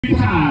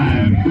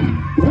Time.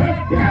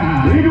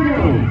 Here we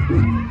go.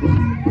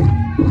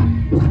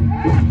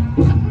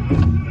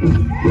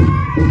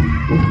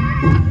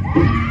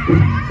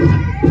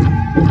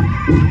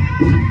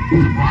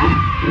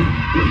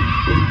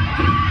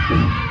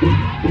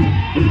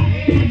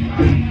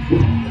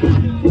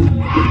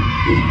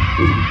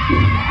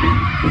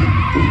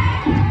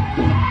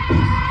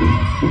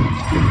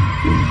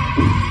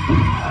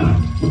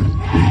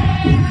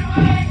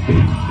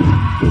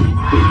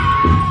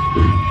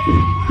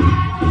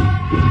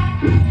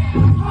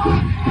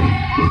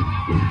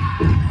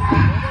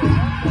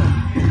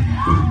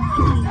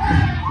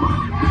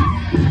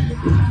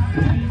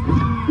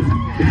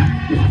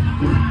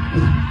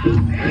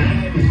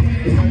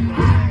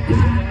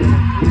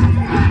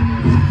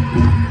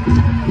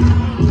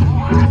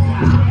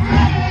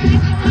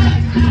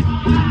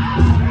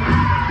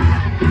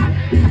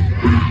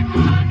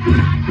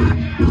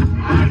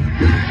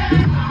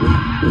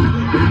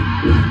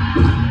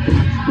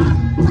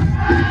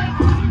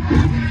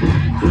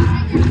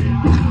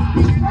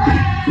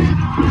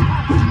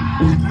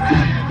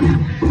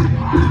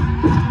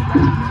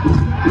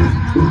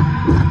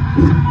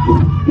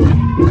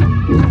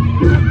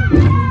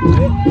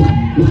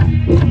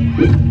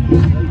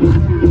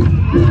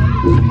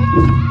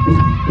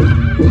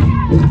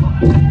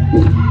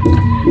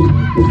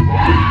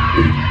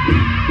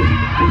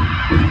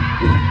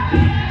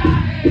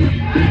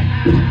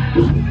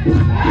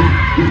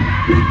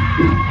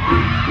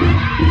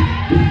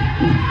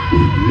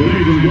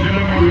 Ladies and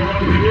gentlemen, we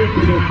welcome you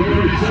to the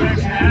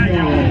 36th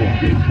annual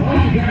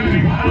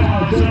Homecoming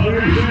Powwow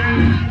celebration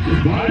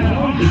by the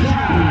Host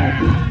Tribe,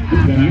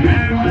 the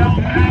Manuel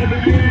band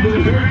begins in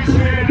the great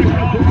state of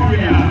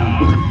California.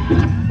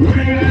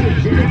 Bringing this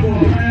beautiful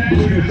band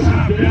to this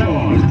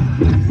afternoon,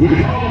 we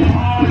call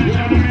upon a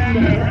gentleman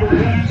that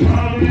represents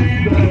proudly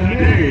the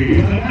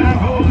Navy, the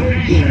Navajo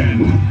Nation.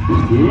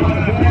 We want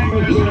to thank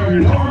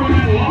Mr.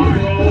 Norman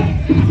Largo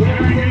for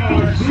bringing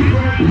our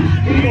secret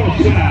Eagle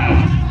Staff.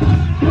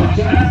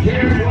 That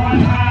carried one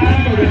time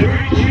for the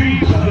great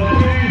chiefs of the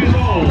days of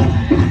old,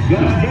 the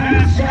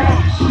advanced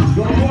scouts,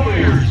 the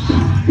warriors.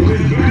 It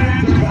has been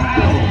into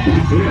battle.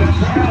 It has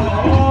traveled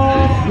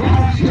all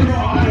across Hero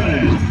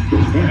Island.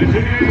 And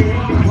today we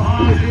look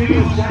upon the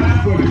Eagle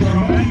Staff with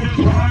tremendous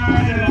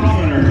pride and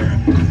honor.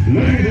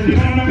 Ladies and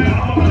gentlemen,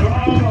 how about a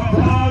round of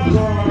applause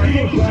for our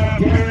Eagle Staff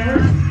carrier,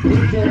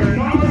 Mr.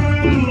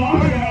 Norman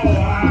Largo.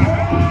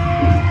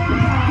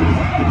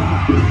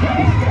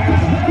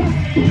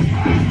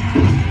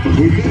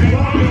 We say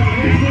welcome,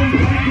 Nathan.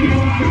 Thank you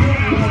once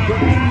again, my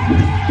friend.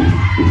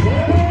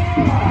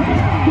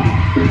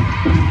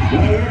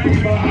 Directed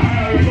by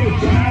our Eagle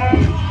Staff,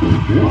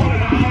 what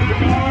an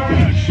honor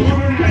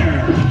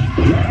extraordinaire.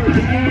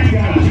 Representing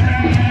the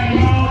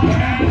Manuel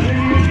band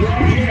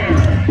right here.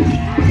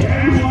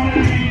 Every one of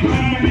these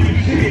gentlemen you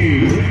see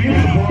in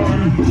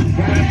uniform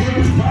has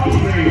served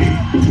proudly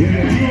in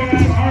the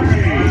U.S.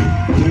 Army,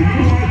 the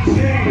U.S.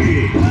 Navy,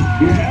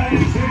 the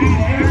United States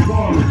Air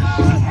Force,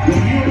 the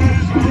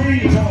U.S.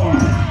 Marine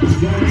Corps,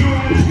 the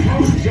U.S.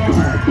 Coast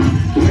Guard.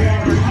 They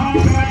are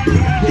combat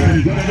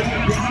veterans that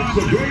have crossed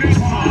the Great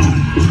Pond,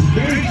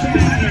 faced the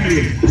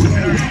enemy.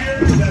 They're here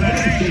for the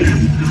nation.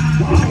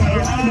 Pop a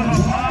round of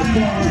applause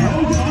for our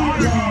Host Honor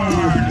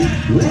Guard.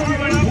 Roll it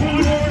one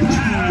more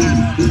time.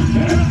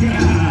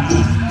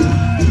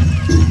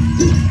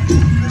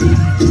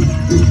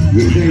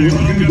 We say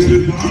welcome to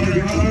this Honor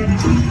Guard.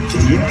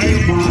 And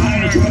right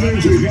behind our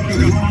brothers, we've got the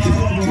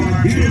smile of our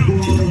beautiful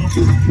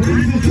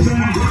princess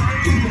and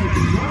brave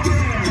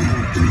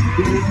extraordinaire.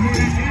 They will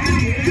make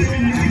any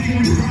Indian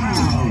nation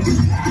proud.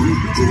 We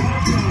say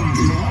welcome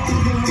to all of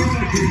the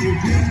loyalty you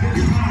get this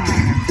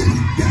time.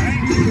 Thank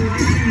you for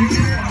being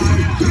here on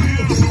this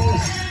beautiful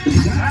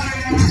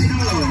Saturday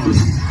afternoon.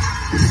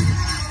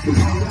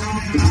 Now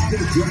rounding out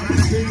this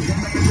grand thing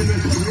coming into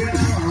this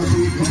arena are what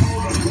we call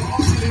the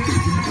Golden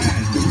Age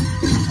Men.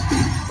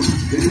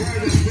 They wear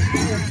the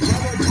famous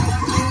feather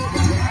buffalo,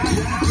 the brand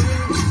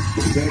dancers,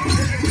 the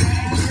chicken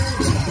dancers,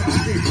 the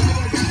happy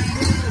feather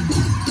dancers,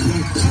 the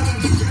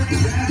southern string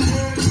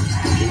dancers.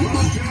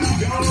 Welcome,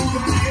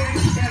 Golden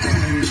Age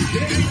Men.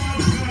 Shake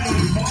those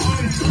bells,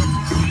 boys.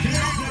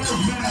 Shake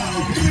those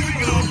bells. Here we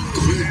go.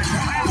 It's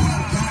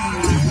Powwow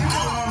time.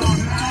 Powwow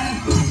time.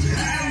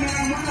 And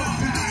Manuel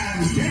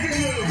time. Take it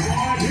loose,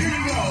 boys. Here we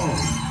go.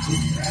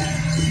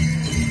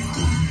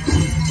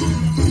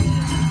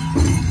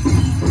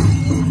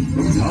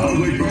 As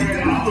we bring it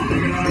out,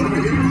 take it out over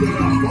here to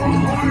the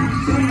Bullhorn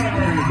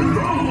Center, the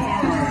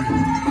Bullhorn.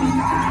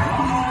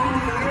 All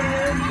the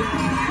way to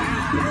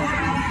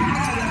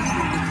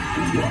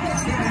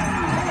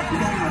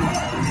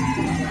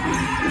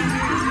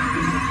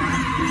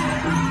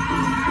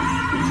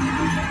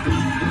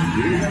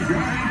these are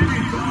grand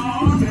prix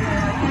songs, they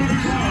are honor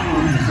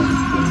songs.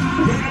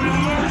 Get a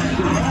list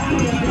of all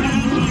the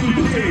dancers you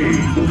see.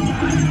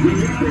 We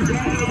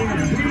represent over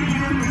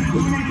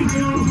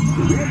 322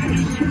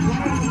 registered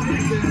tribal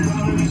nations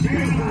on this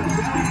beautiful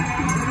Saturday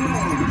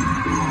afternoon.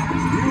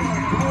 You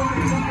are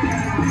totally looking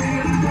at a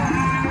real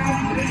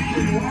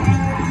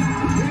nationwide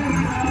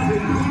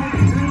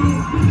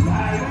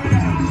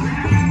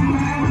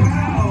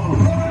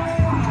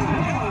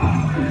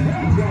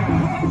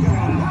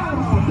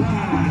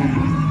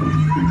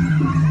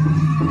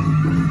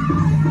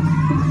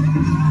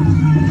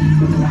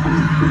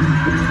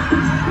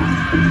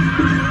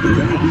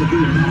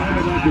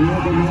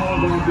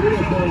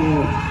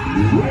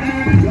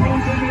Women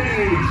Golden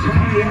Age,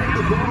 28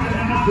 to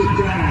 49 to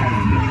stand.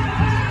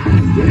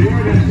 The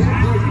United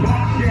States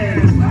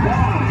Buckskin,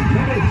 Bob,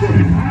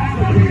 Medicine,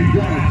 African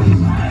dress.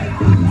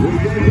 We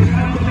take it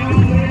out to the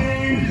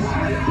ladies.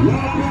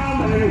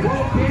 Welcome, and it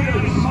won't be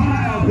a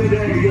smile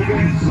today. You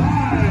can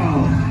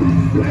smile.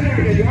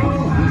 There you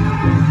go.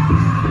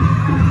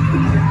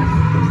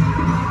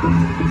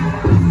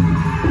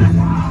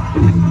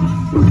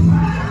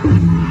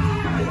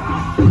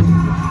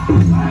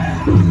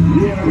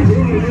 You are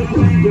truly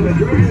listening to the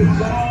greatest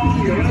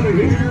song you'll ever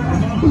hear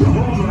amongst the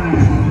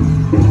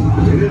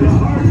homeland. It is the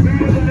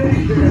heartbeat of the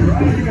nation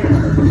right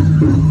here.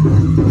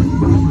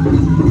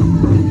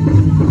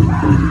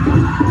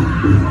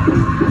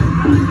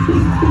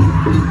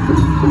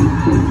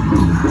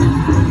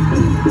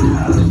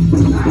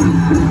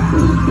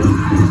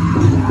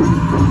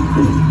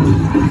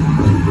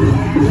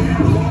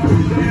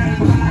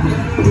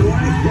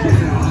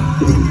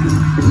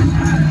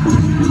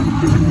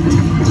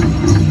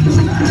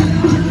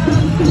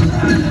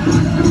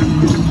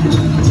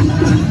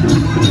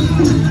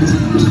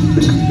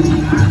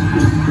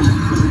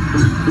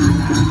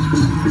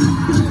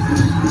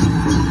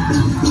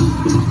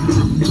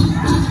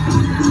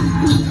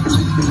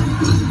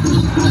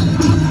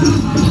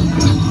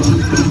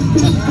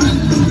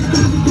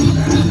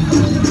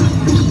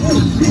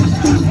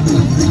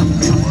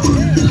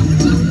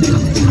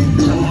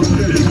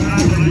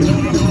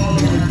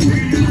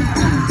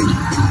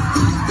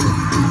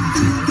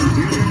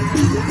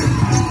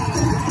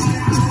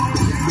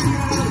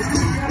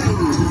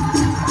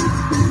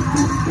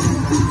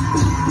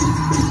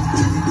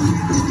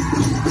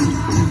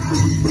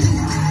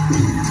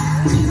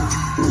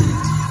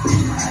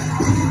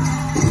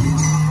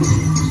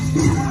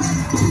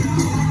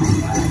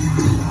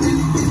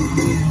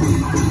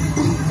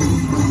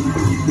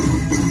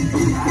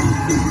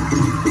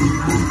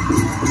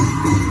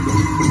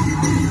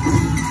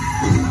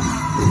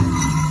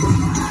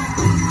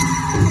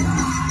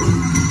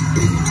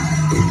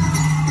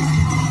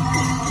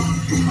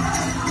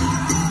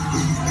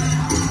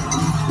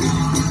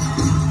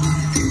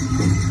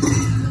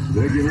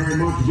 Thank you very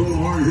much,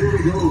 Bullhorn. Here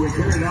we go. We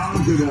carry it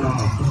on to the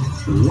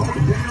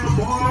Whitetail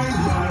Boys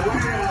by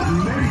way of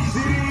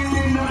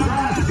Macy,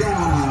 Nebraska.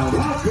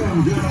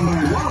 Welcome,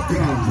 gentlemen.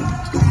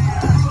 Welcome.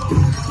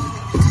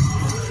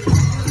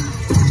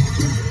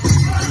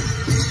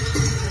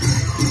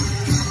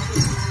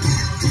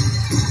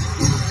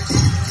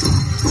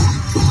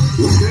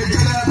 Take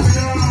it up,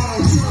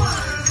 down.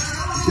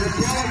 Just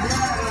gotta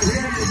grab it. I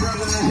hear you,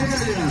 brother. I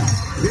hear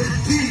you.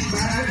 It's deep,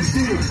 man. It's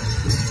deep.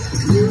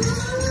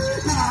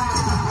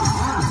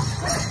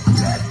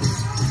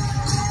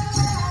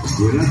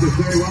 We'd like to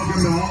say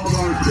welcome to all of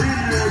our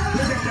senior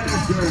chicken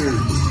dancers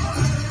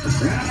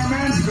and our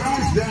men's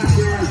grass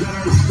dancers that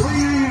are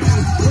swinging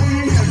and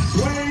swinging and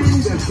swaying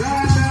the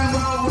side and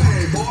well way,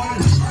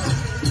 boys.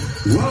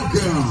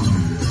 Welcome.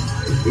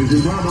 This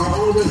is one of our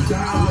oldest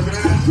styles of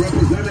dance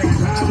representing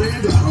proudly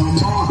the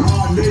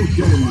Omaha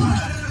Nation.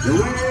 The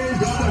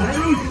ways of the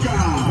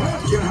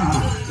Haiska.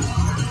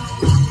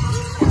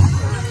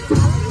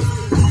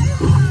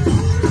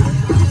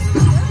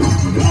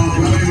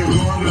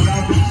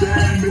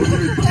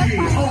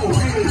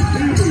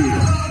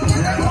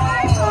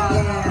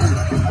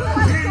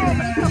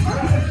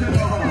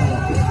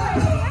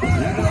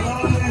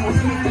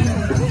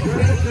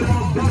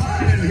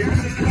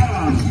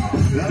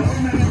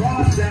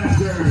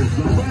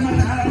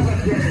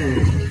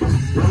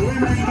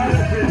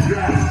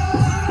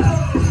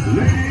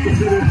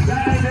 Ladies, it is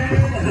Saturday,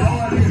 and all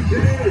I can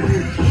say is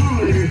you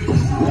truly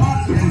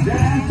walk and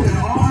dance and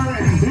honor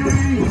and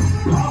beauty.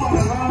 How about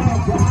a round of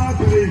applause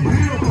to these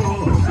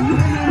beautiful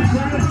women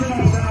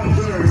traditional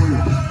dancers?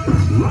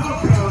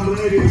 Welcome,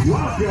 ladies,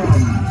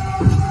 welcome.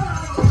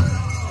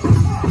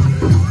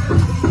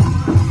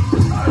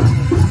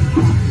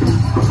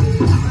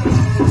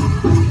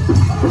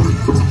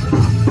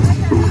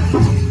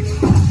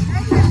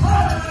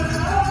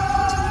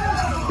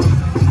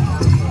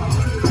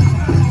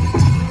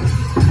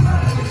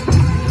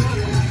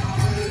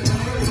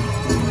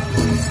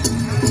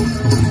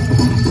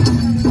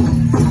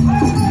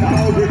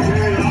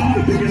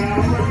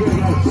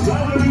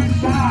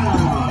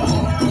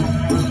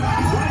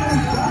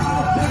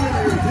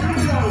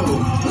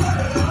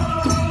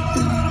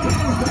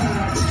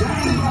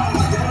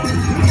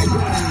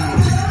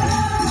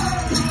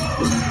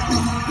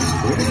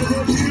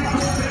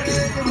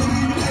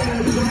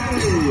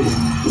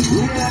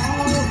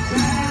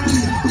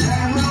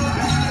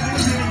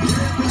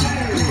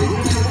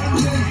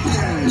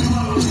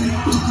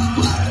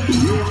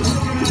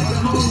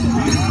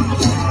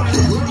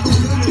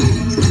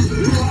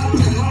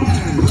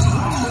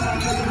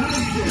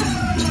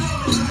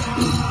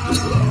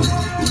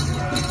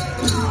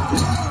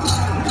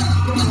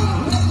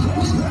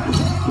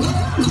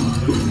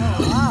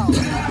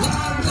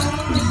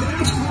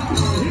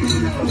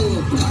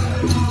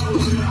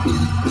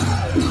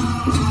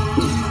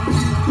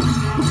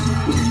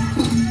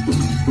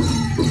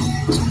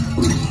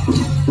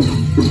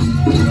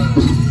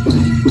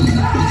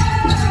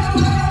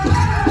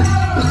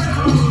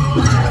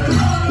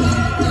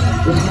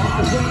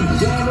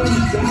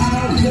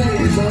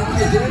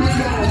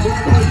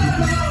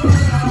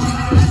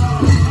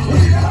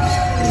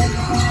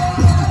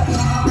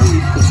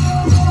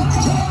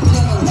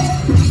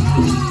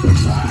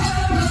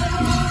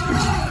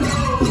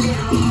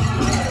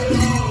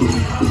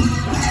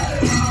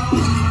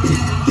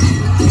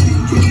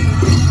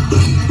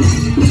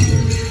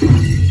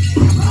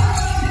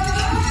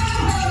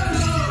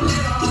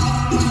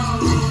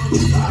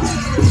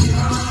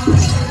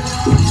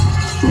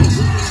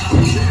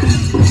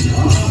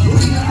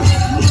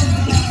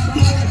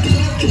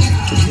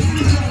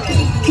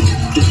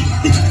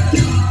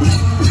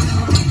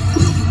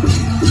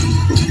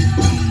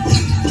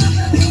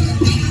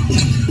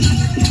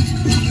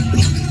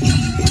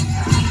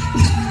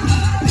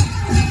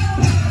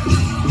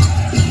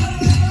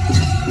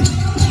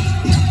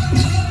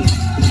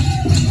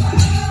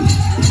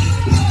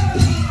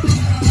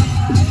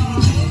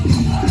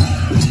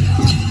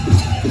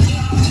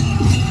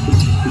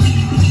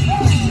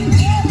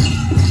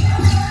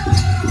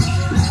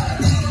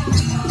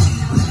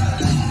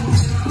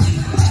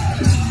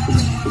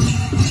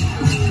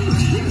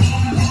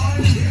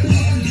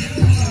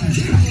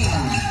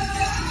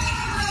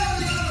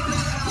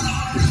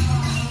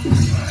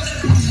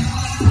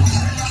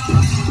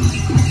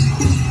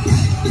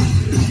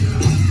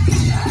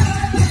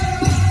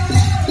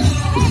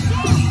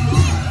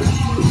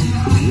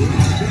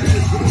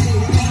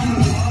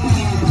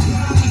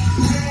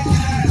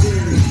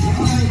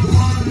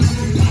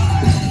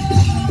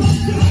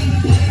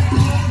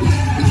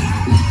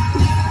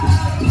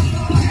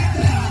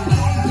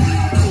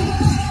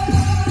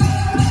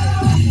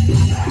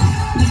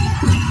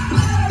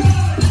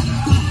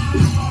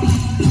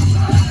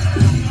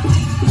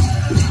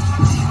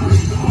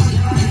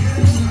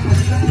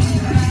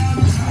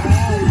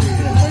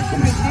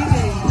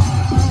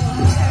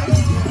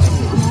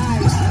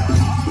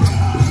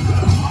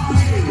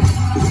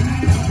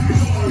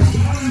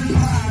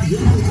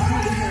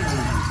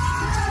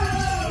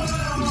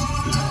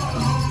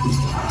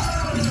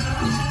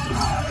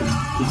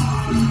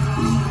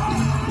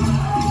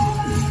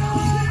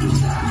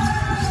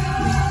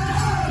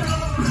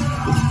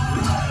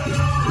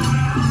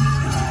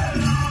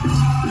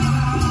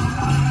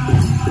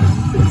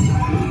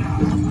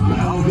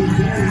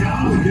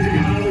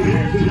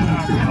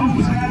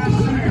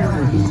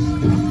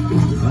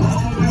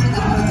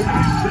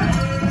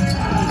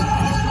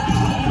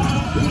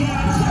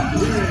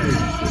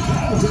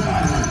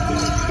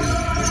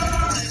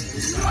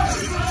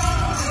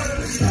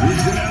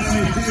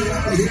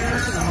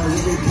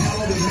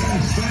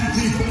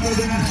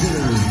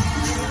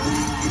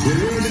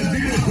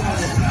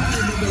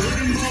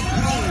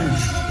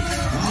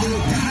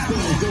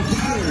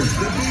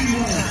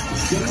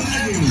 the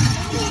leggings.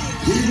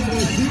 These are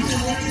the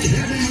superweight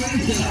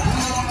heavyweights of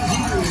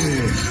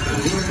Highway.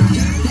 They're in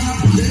tip-top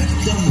shape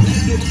from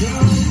head to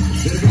toe.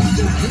 They got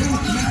the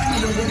truth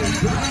now. We're going to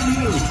try them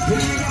loose. Here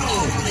we go.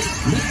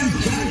 Men's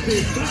safety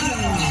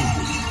fella.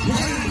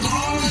 Turn it,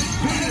 boys.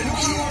 Turn it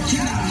one more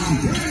time.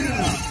 Turn it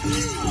up.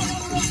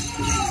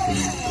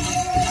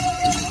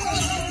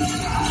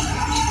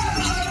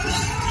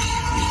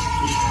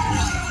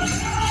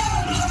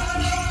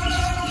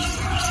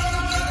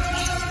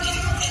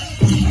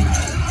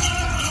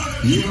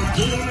 You are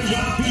truly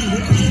walking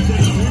here in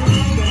the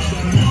world of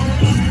the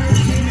North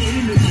American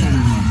Indian.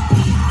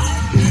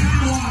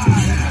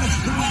 Wide as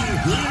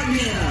five right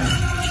here.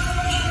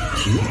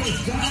 What a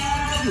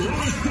style,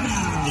 what a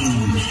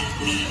sound.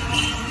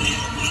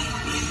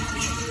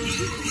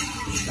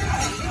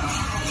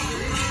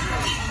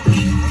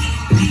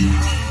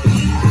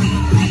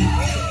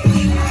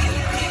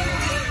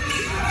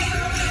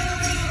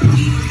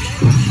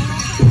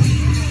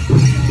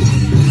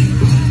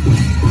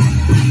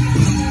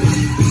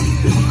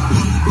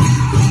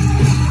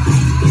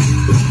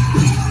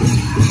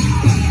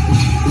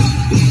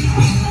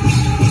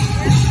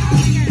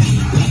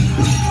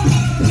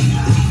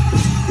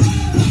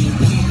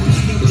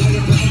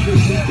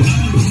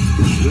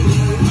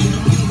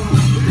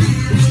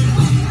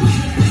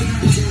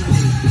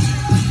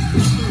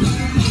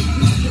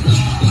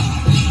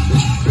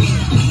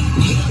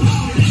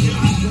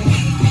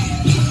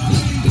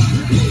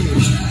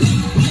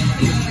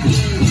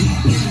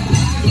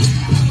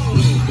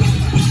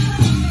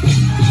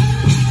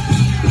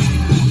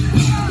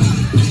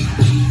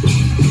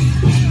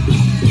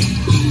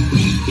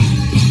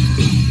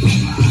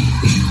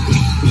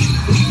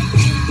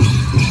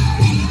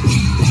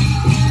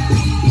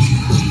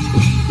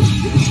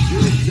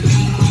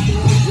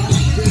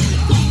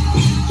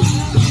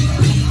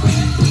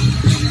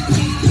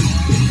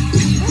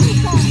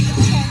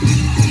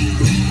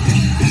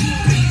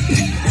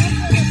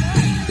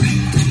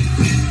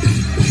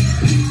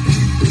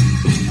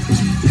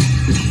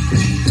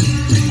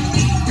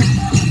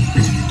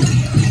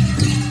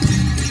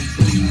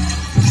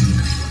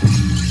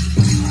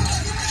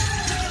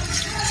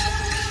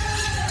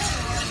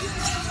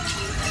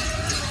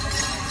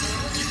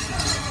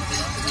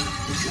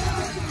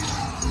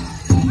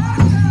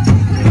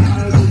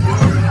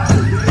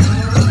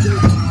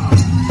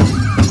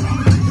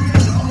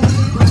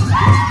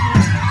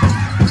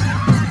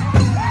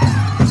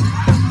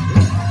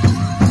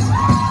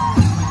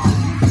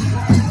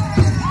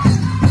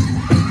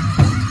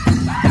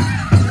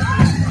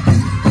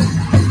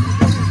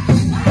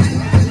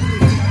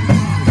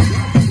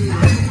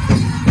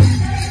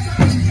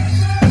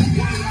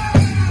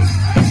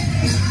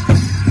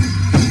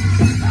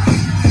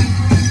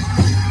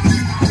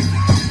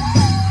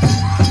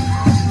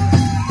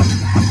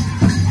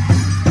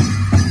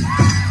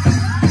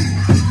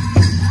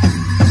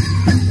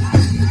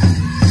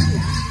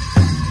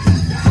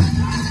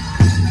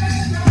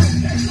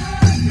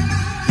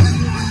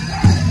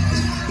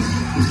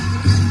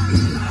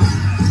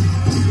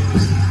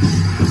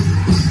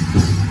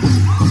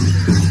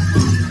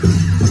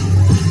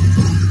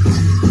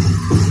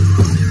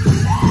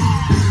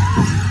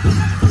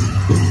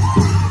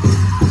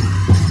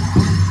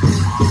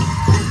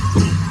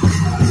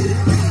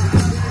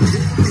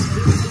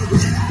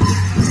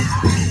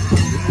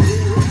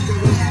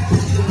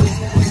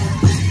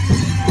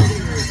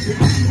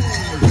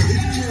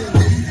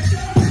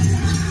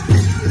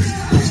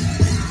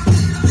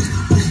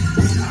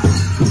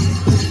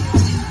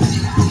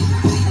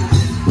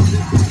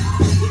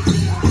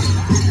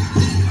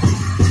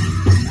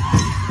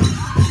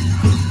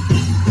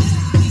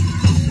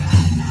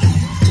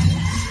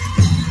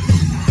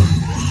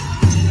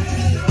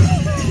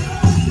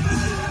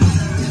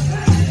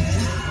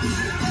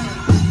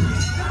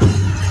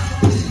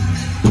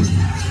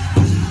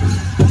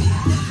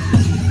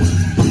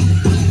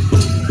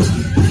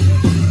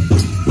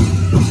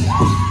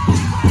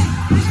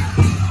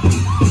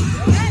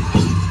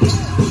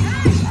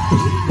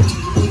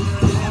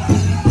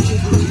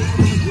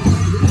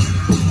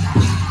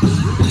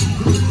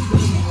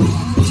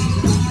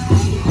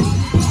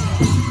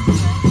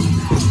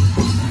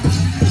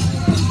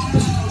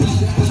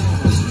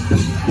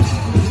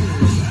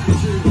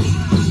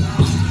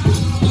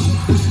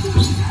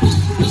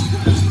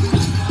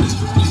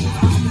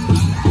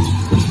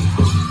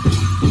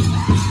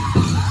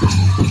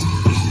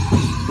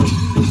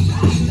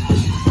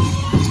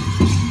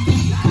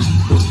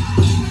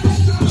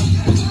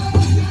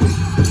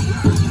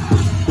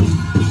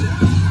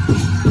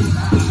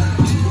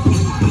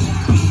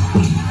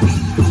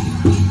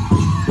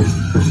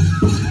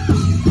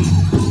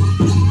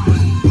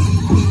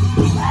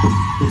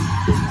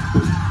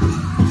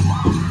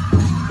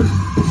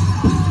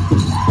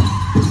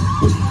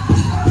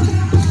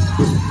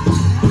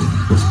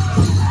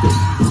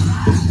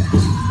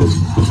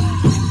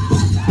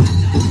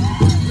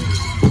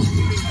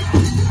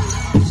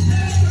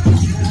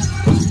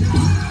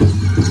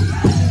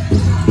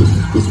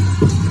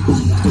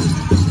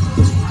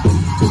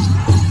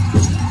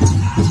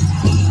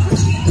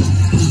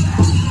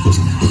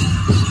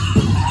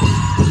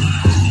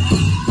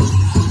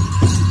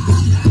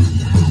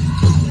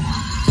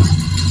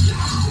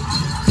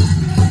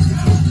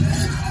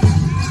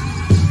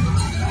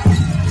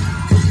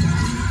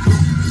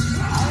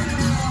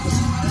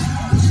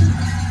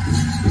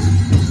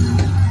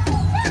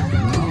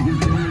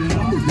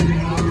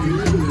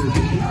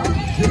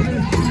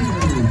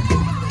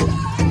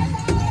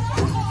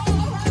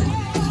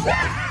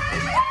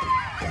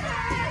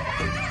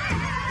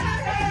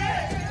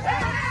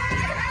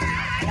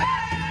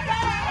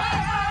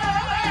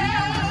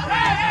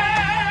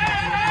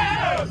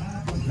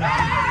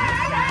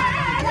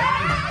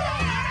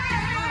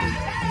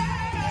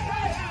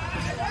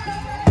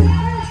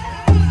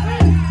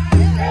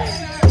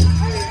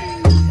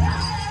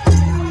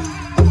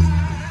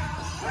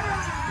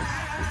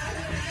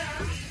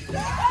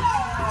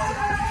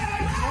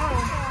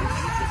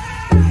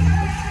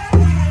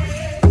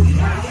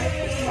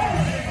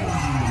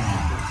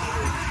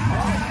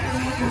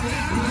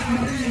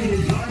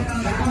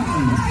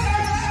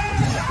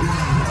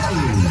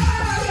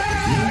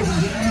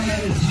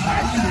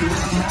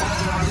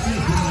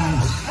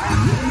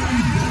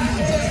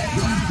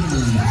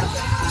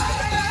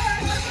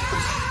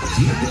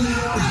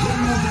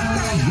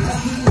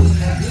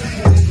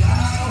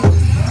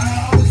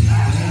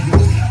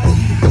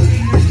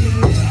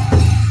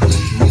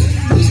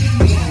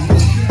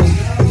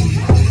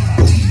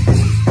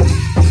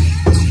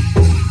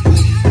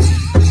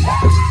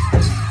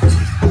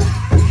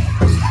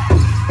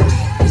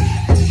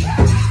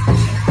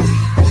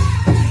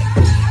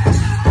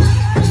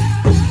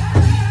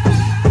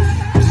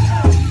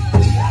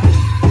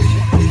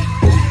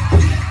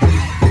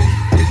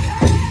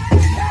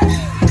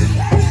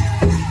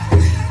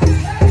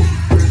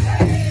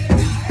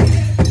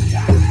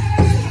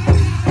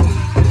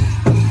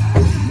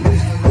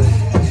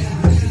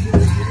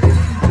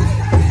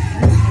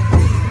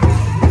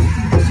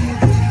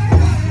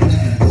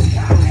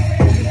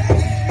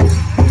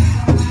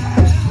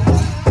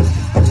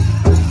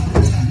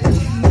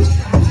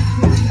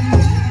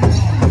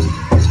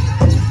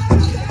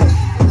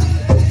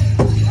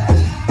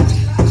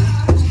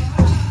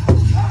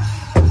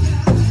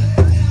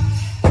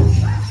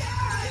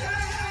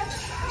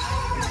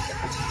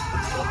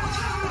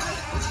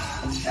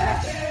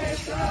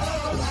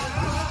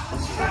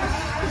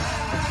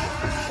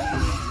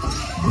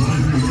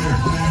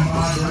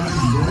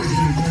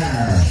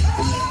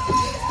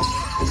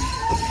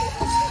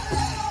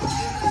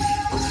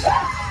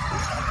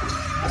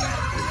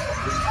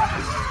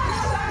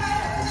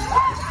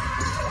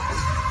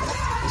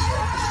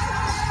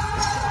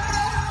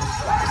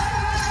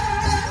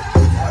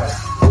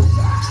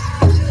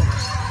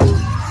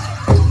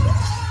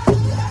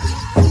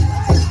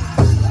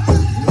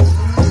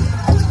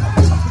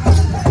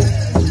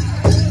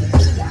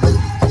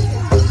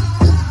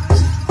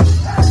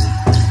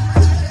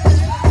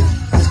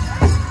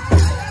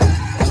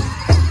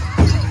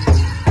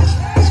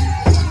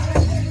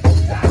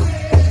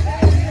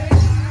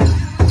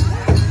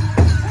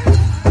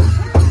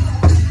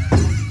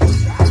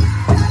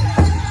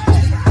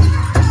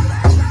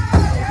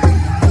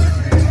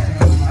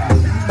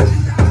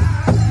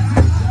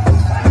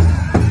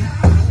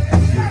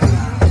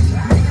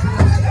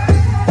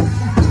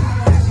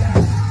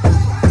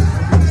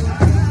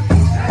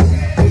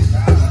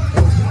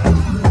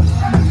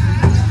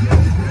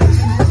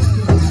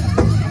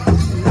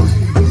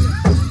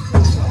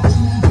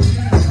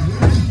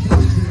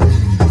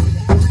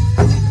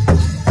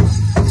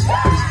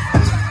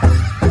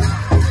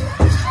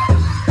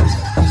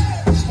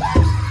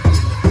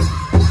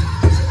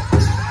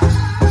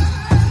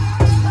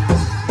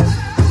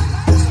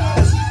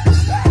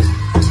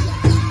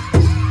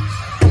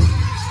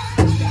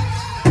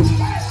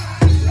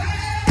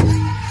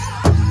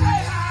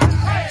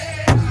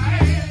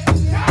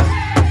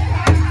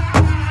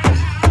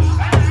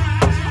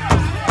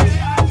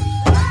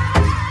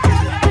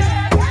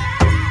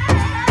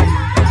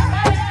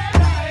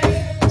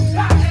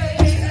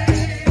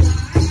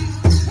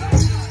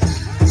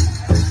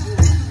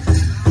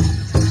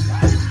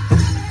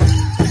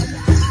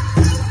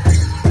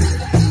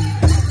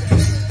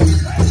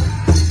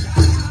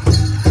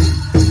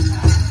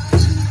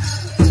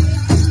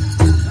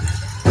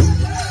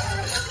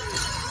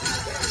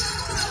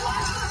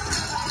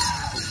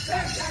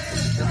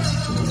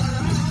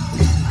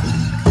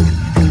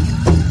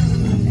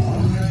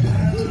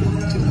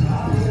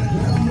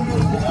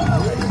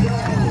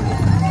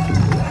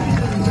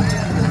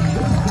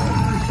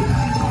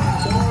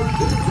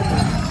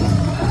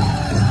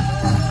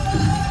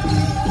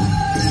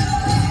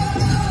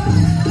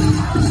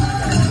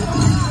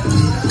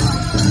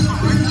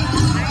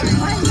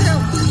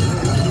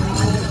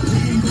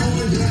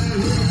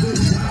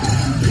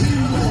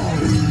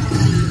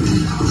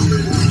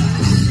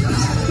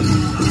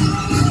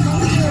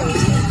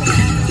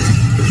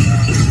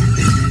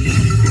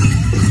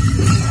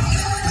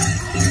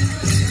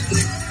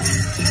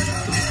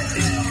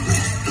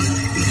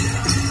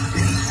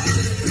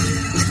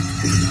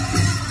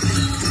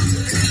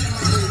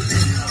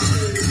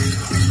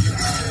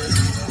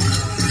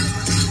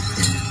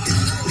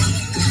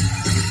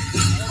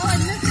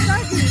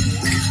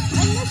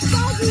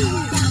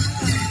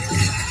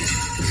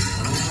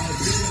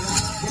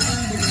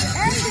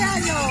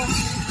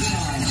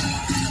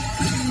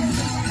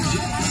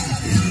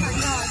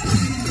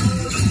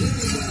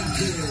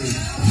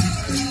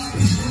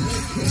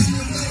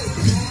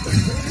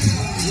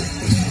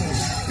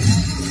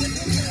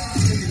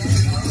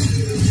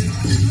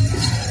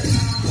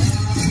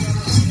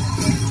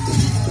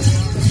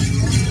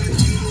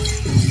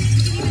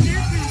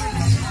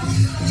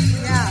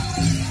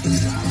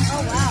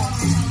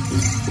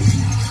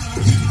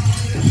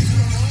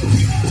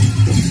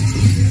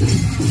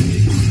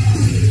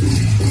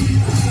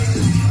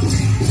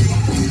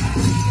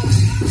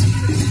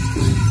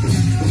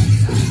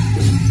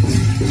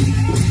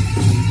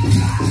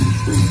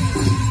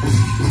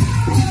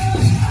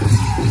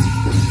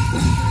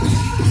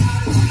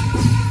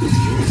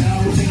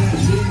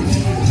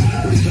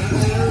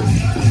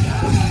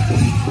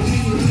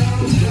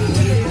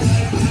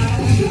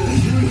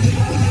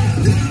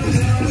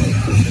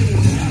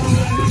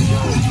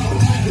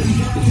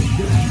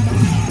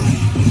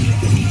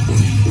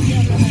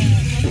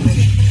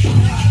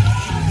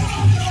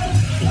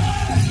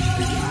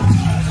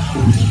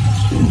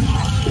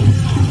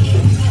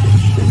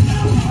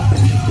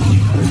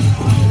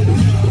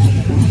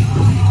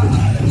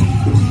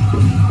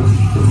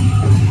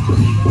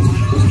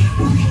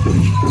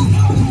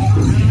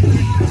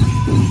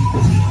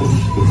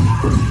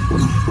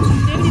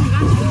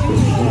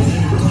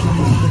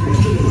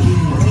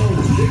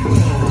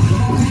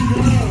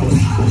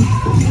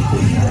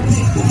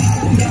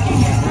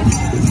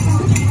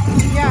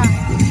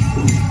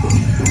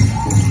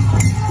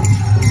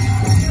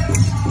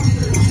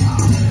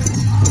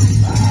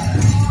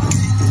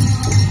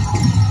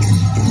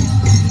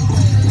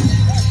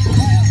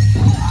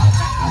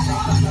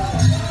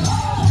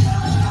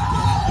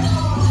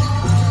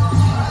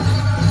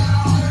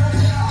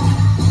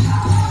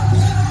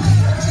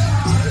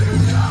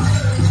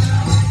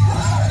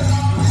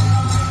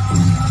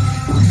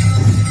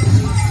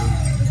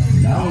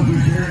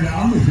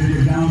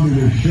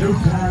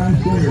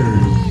 Showtime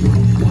players.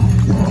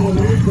 All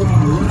the way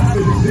from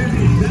Rapid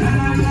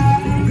City,